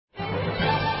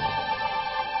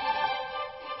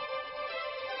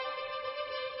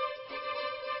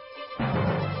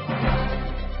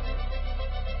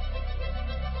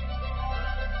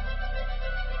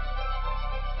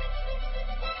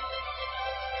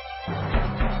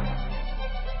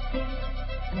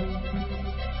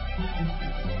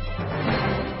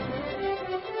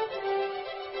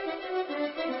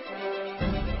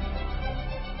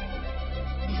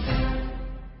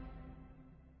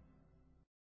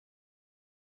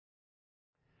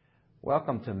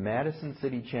Welcome to Madison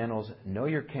City Channel's Know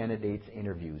Your Candidates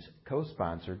interviews,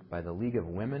 co-sponsored by the League of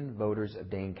Women Voters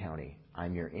of Dane County.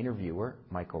 I'm your interviewer,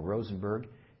 Michael Rosenberg,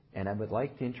 and I would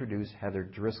like to introduce Heather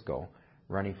Driscoll,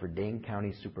 running for Dane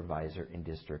County Supervisor in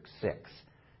District 6.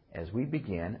 As we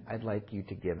begin, I'd like you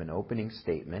to give an opening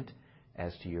statement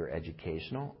as to your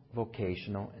educational,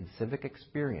 vocational, and civic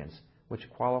experience which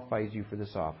qualifies you for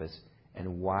this office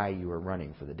and why you are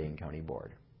running for the Dane County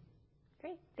Board.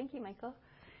 Great. Thank you, Michael.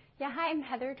 Yeah, hi, I'm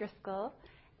Heather Driscoll,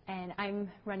 and I'm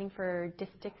running for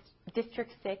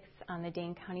District 6 on the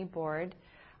Dane County Board.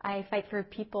 I fight for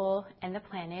people and the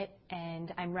planet,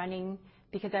 and I'm running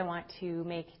because I want to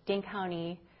make Dane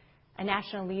County a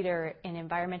national leader in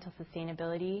environmental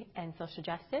sustainability and social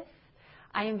justice.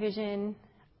 I envision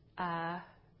a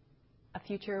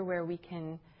future where we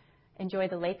can enjoy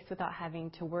the lakes without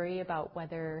having to worry about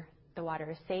whether the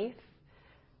water is safe,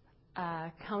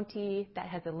 a county that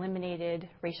has eliminated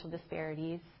racial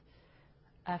disparities,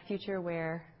 a future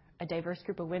where a diverse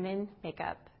group of women make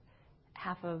up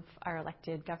half of our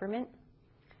elected government,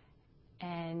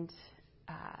 and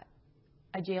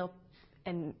a jail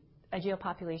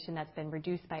population that's been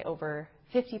reduced by over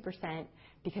 50%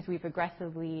 because we've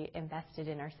aggressively invested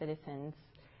in our citizens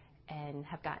and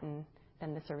have gotten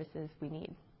them the services we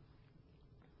need.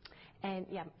 And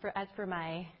yeah, as for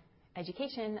my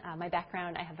education, my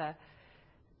background, I have a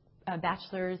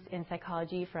bachelor's in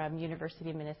psychology from University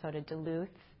of Minnesota Duluth.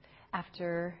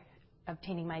 After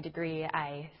obtaining my degree,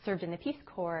 I served in the Peace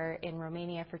Corps in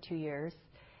Romania for 2 years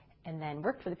and then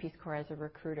worked for the Peace Corps as a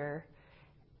recruiter.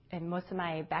 And most of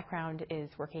my background is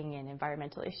working in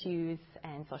environmental issues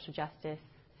and social justice.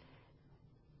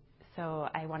 So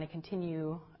I want to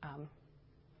continue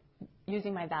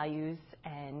using my values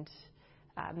and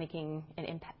making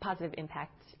a positive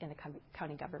impact in the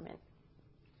county government.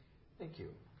 Thank you.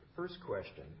 First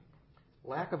question.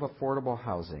 Lack of affordable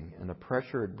housing and the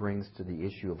pressure it brings to the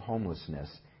issue of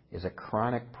homelessness is a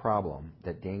chronic problem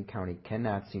that Dane County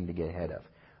cannot seem to get ahead of.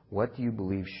 What do you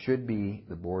believe should be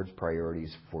the board's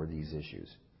priorities for these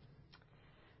issues?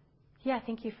 Yeah,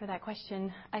 thank you for that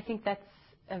question. I think that's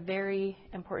a very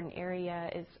important area,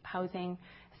 is housing,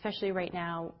 especially right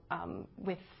now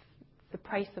with the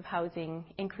price of housing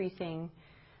increasing.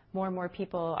 More and more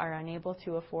people are unable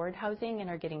to afford housing and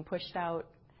are getting pushed out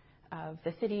of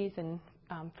the cities and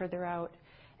further out.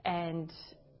 And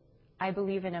I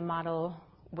believe in a model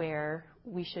where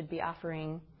we should be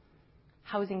offering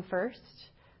housing first,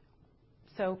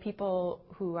 so people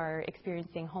who are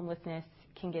experiencing homelessness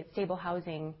can get stable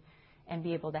housing and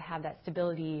be able to have that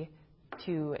stability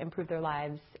to improve their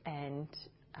lives and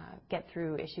get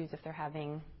through issues if they're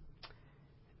having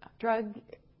drug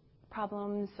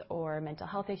problems or mental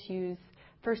health issues.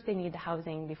 First, they need the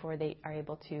housing before they are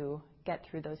able to get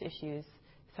through those issues.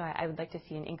 So I would like to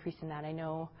see an increase in that. I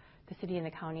know the city and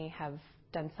the county have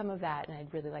done some of that, and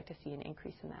I'd really like to see an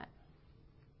increase in that.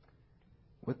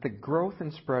 With the growth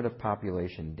and spread of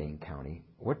population in Dane County,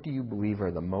 what do you believe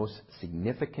are the most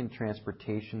significant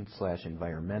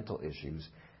transportation/environmental issues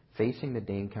facing the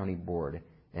Dane County Board,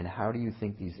 and how do you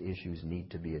think these issues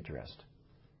need to be addressed?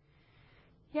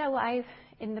 Yeah, well,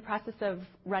 in the process of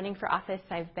running for office,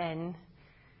 I've been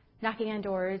knocking on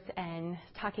doors and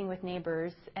talking with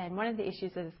neighbors, and one of the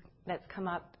issues that's come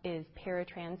up is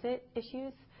paratransit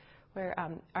issues, where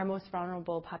our most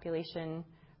vulnerable population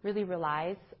really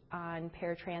relies on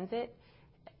paratransit.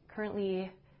 Currently,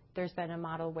 there's been a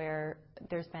model where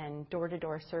there's been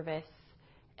door-to-door service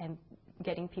and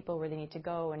getting people where they need to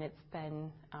go, and it's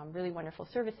been really wonderful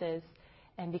services.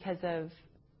 And because of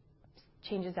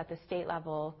changes at the state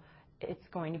level, it's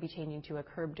going to be changing to a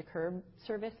curb-to-curb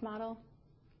service model.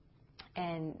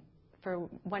 And for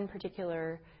one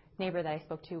particular neighbor that I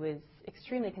spoke to was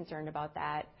extremely concerned about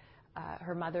that.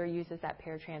 Her mother uses that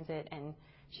paratransit, and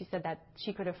she said that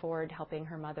she could afford helping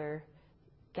her mother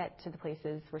get to the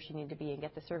places where she needed to be and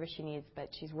get the service she needs, but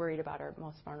she's worried about our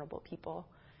most vulnerable people.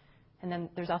 And then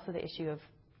there's also the issue of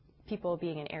people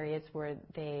being in areas where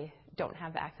they don't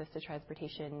have access to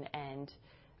transportation and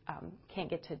can't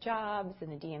get to jobs in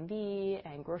the DMV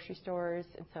and grocery stores.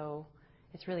 And so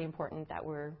it's really important that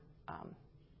we're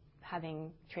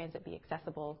having transit be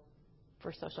accessible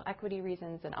for social equity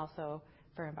reasons and also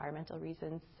for environmental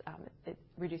reasons. It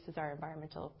reduces our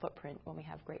environmental footprint when we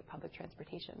have great public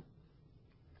transportation.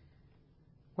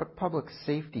 What public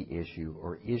safety issue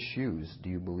or issues do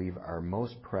you believe are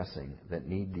most pressing that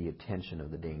need the attention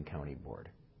of the Dane County Board?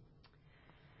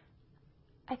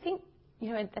 I think,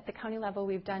 at the county level,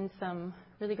 we've done some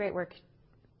really great work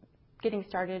getting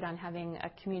started on having a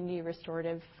community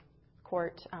restorative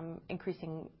court,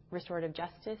 increasing restorative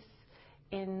justice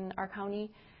in our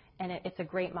county. and it's a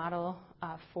great model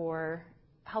for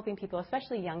helping people,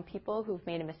 especially young people who've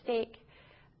made a mistake.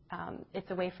 It's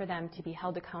a way for them to be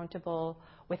held accountable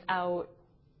without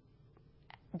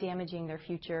damaging their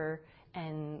future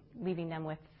and leaving them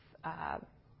with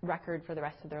record for the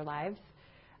rest of their lives.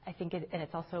 I think and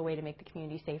it's also a way to make the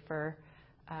community safer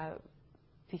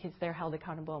because they're held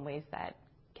accountable in ways that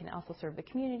can also serve the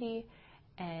community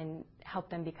and help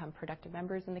them become productive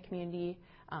members in the community.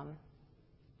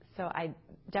 So I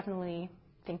definitely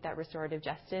think that restorative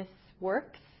justice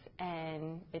works,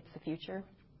 and it's the future.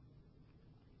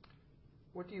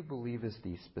 What do you believe is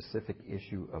the specific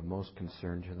issue of most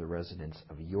concern to the residents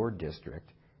of your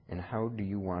district, and how do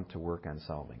you want to work on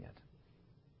solving it?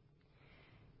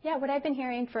 Yeah, what I've been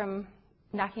hearing from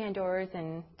knocking on doors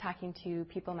and talking to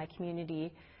people in my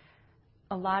community,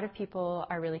 a lot of people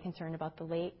are really concerned about the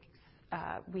lakes.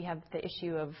 We have the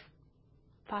issue of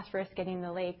phosphorus getting in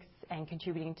the lakes and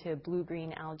contributing to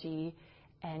blue-green algae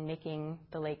and making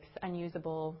the lakes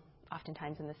unusable,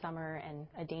 oftentimes in the summer, and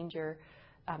a danger.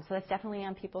 So that's definitely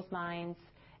on people's minds.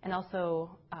 And also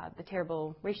the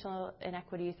terrible racial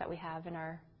inequities that we have in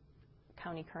our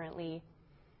county currently.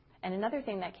 And another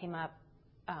thing that came up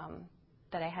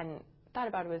that I hadn't thought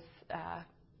about was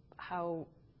how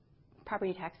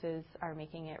property taxes are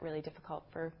making it really difficult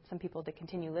for some people to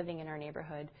continue living in our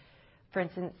neighborhood. For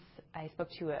instance, I spoke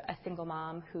to a single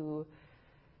mom who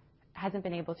hasn't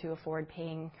been able to afford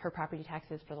paying her property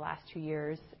taxes for the last 2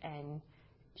 years, and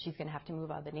she's going to have to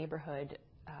move out of the neighborhood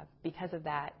because of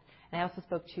that. And I also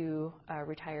spoke to a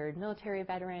retired military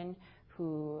veteran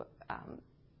who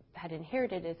had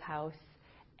inherited his house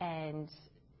and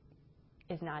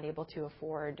is not able to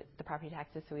afford the property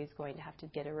taxes, so he's going to have to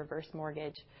get a reverse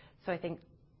mortgage. So I think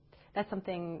that's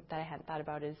something that I hadn't thought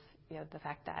about is, the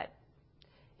fact that,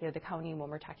 the county, when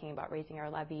we're talking about raising our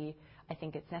levy, I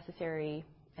think it's necessary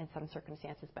in some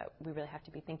circumstances, but we really have to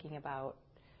be thinking about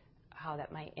how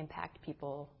that might impact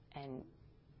people and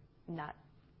not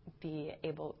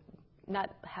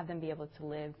have them be able to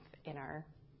live in our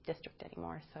district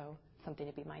anymore. So something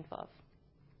to be mindful of.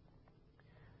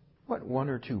 What one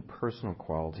or two personal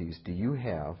qualities do you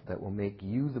have that will make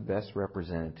you the best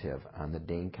representative on the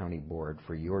Dane County Board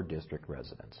for your district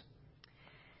residents?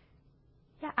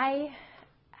 Yeah,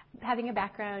 having a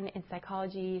background in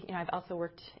psychology, I've also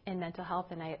worked in mental health,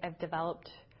 and I've developed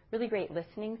really great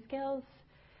listening skills.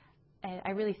 And I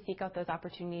really seek out those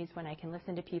opportunities when I can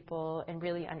listen to people and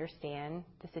really understand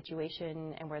the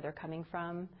situation and where they're coming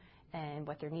from and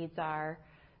what their needs are.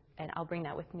 And I'll bring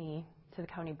that with me to the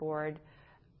county board.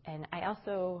 And I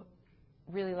also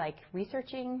really like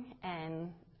researching, and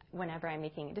whenever I'm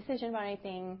making a decision about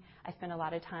anything, I spend a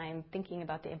lot of time thinking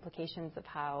about the implications of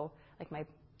how, my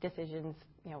decisions,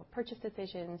 purchase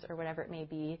decisions or whatever it may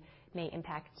be, may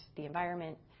impact the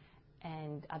environment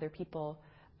and other people.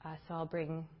 So I'll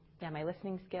bring my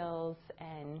listening skills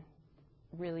and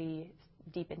really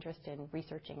deep interest in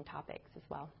researching topics as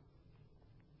well.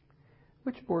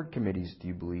 Which board committees do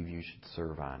you believe you should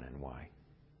serve on, and why?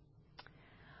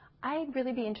 I'd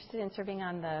really be interested in serving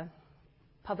on the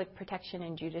Public Protection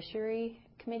and Judiciary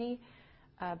Committee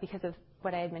because of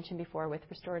what I had mentioned before with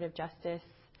restorative justice.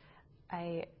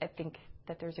 I think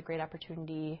that there's a great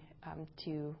opportunity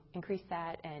to increase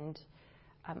that, and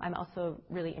I'm also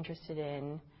really interested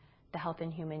in the Health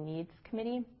and Human Needs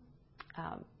Committee.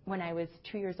 When I was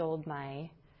 2 years old,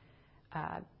 I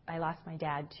lost my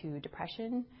dad to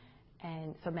depression,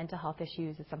 and so mental health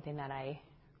issues is something that I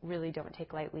really don't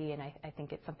take lightly, and I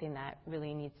think it's something that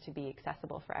really needs to be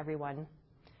accessible for everyone.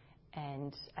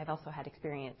 And I've also had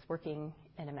experience working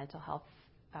in a mental health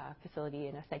facility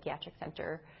in a psychiatric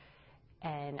center,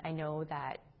 and I know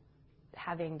that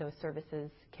having those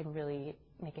services can really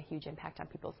make a huge impact on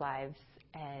people's lives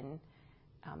and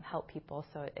help people.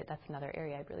 So that's another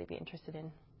area I'd really be interested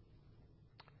in.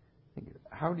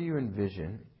 How do you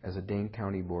envision, as a Dane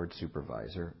County Board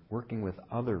Supervisor, working with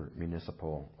other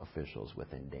municipal officials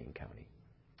within Dane County?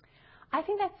 I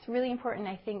think that's really important.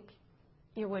 I think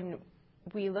when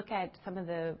we look at some of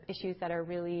the issues that are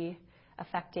really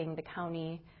affecting the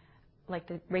county, like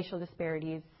the racial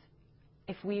disparities,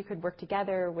 if we could work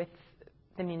together with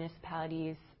the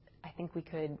municipalities, I think we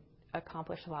could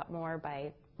accomplish a lot more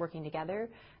by working together.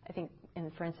 I think,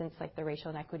 for instance, like the racial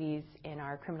inequities in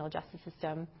our criminal justice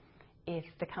system, if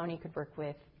the county could work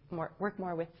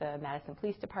more with the Madison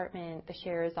Police Department, the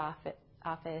Sheriff's Office,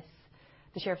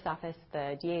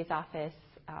 the DA's office,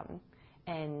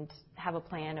 and have a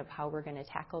plan of how we're going to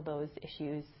tackle those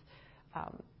issues,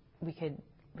 we could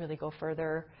really go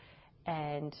further.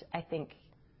 And I think,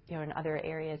 in other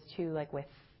areas too, like with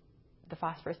the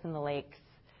phosphorus in the lakes,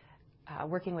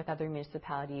 working with other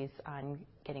municipalities on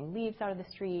getting leaves out of the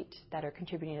street that are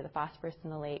contributing to the phosphorus in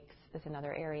the lakes is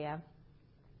another area.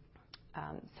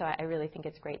 So I really think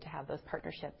it's great to have those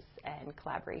partnerships and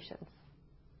collaborations.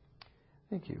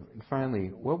 Thank you. And finally,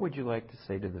 what would you like to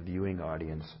say to the viewing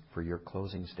audience for your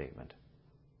closing statement?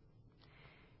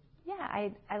 Yeah,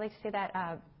 I'd like to say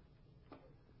that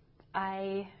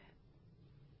I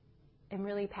am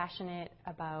really passionate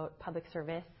about public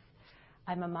service.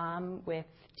 I'm a mom with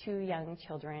 2 young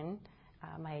children.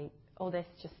 My oldest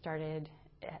just started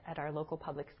at our local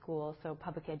public school, so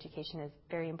public education is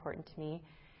very important to me.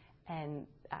 And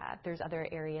there's other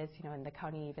areas, in the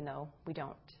county, even though we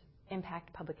don't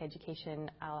impact public education,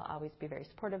 I'll always be very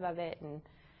supportive of it and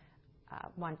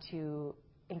want to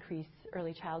increase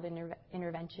early child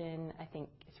intervention. I think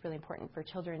it's really important for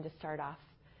children to start off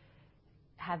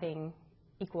having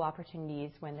equal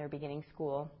opportunities when they're beginning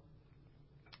school.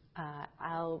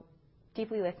 I'll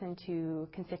deeply listen to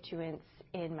constituents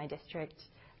in my district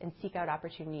and seek out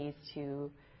opportunities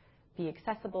to be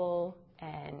accessible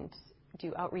and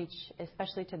do outreach,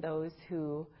 especially to those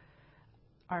who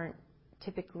aren't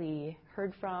typically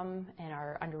heard from and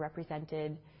are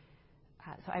underrepresented.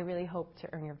 So I really hope to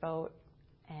earn your vote,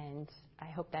 and I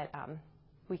hope that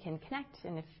we can connect.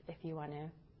 And if you want to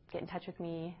get in touch with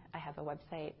me, I have a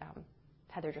website,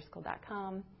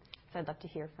 heatherdriscoll.com. So I'd love to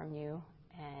hear from you,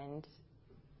 and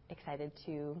excited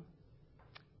to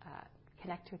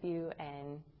connect with you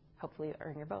and hopefully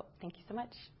earn your vote. Thank you so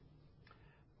much.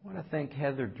 I want to thank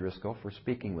Heather Driscoll for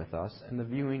speaking with us and the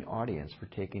viewing audience for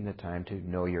taking the time to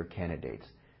know your candidates.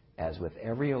 As with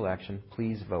every election,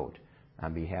 please vote.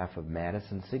 On behalf of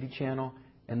Madison City Channel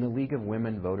and the League of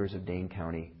Women Voters of Dane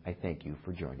County, I thank you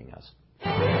for joining us.